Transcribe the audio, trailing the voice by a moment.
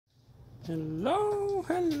Hello,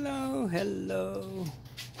 hello, hello.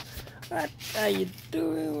 What are you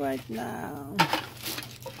doing right now?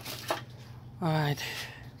 Alright.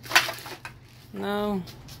 Now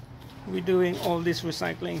we're doing all this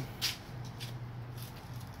recycling.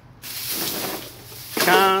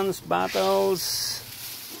 Cans, bottles,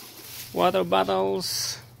 water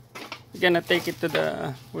bottles. We're gonna take it to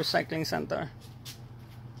the recycling center.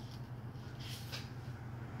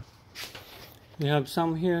 We have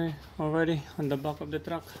some here already on the back of the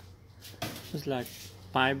truck. There's like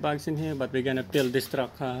 5 bags in here, but we're gonna fill this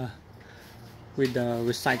truck with the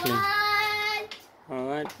recycling.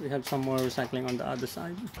 Alright, we have some more recycling on the other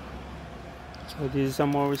side. So this is some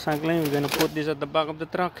more recycling. We're gonna put this at the back of the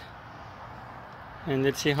truck. And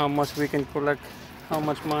let's see how much we can collect, how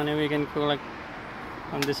much money we can collect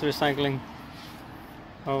on this recycling.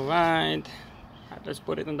 Alright, let's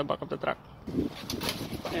put it on the back of the truck.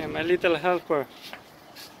 Yeah, my little helper.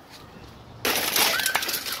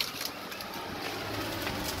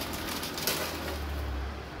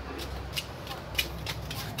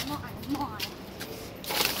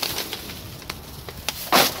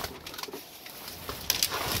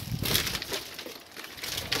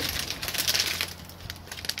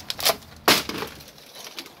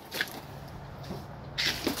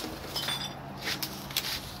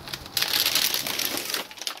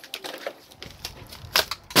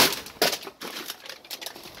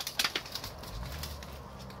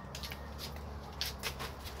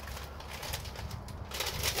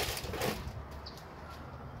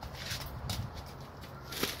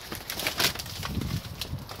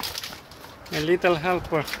 A little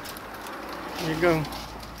helper. There you go.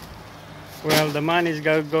 Well, the money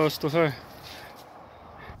goes to her.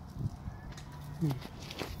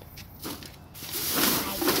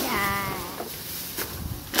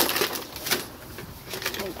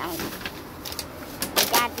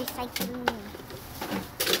 Recycling.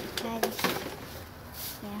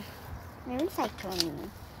 Yeah, we're recycling.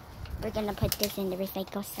 We're gonna put this in the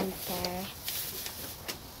recycle center.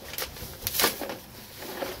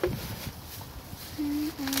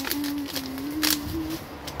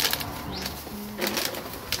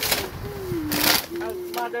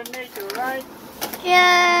 That's Mother Nature, right?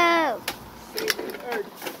 Yeah. Saving Earth.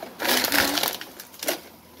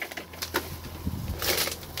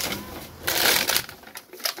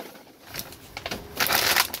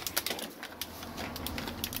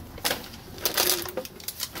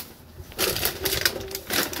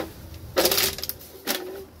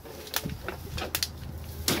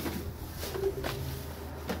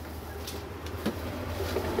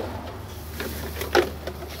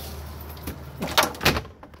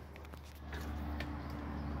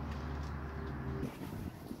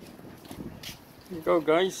 Here you go,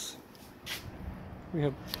 guys. We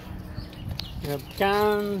have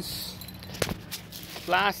cans,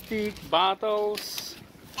 plastic, bottles,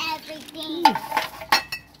 Everything. Ow.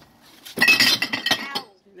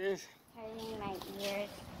 this. Hurting my ears.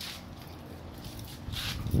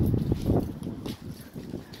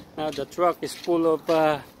 Now the truck is full of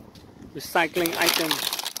recycling items.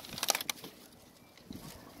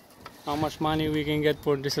 How much money we can get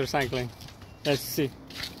for this recycling? Let's see.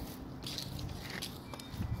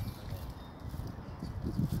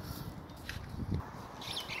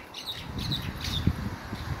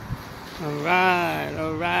 Alright,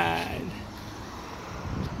 alright.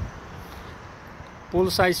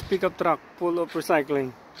 Full-size pickup truck full of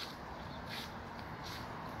recycling.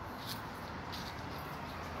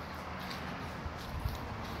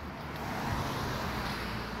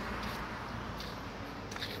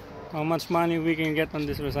 How much money we can get on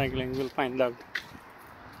this recycling, we'll find out.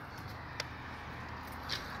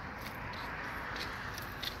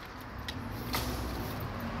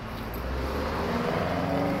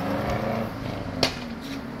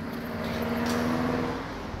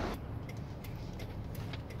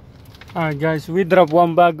 Alright guys, we dropped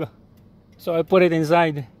 1 bag, so I put it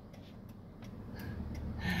inside.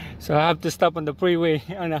 So I have to stop on the freeway,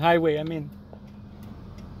 on the highway I mean.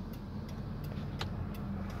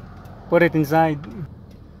 Put it inside.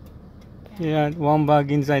 Yeah, 1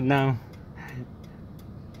 bag inside now.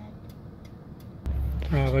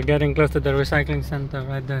 We're getting close to the recycling center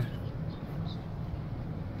right there.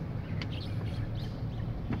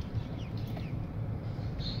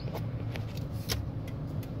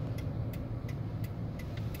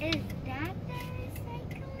 Is that the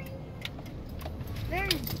recycling?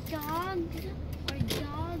 There's dogs or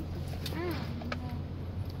dogs. I don't know.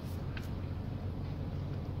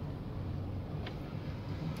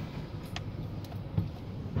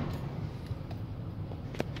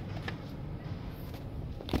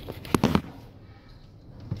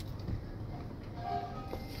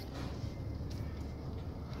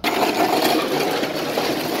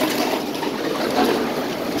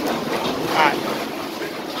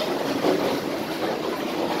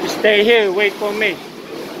 Stay here, wait for me.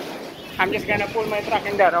 I'm just gonna pull my truck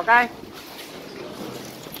in there, okay?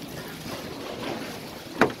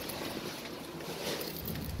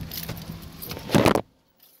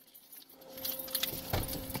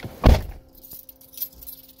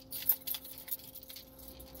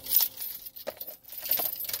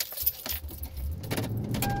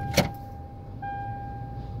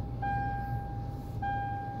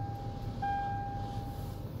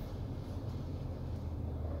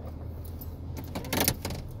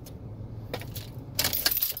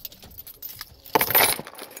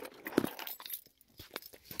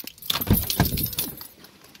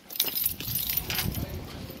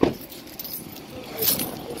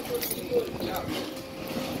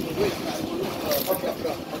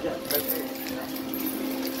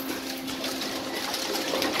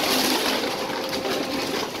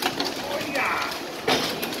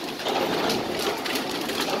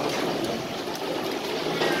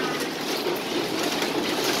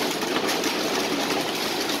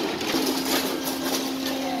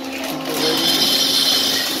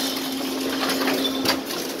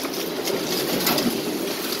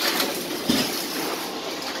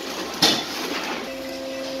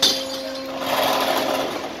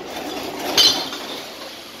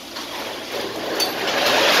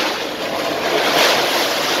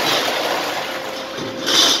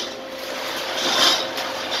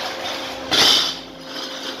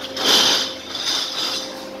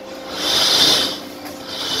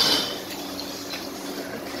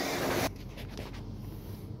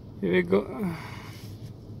 Here we go.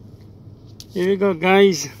 Here we go,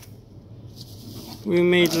 guys. We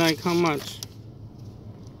made like how much?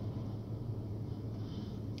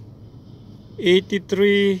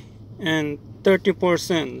 83 and 34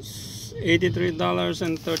 cents.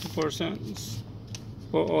 $83.34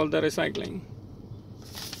 for all the recycling.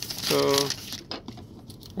 So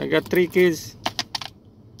I got 3 kids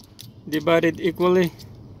divided equally.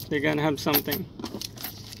 They're gonna have something.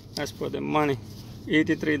 As for the money,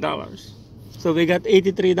 $83. So we got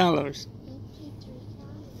 $83.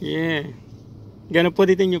 Yeah. Gonna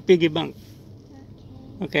put it in your piggy bank.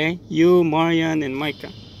 Okay? You, Marian, and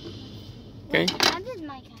Micah. Okay? How did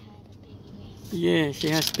Micah have a piggy bank? Yeah, she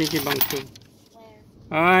has piggy bank too. Where?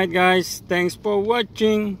 Alright guys, thanks for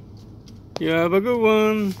watching. You have a good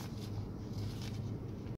one.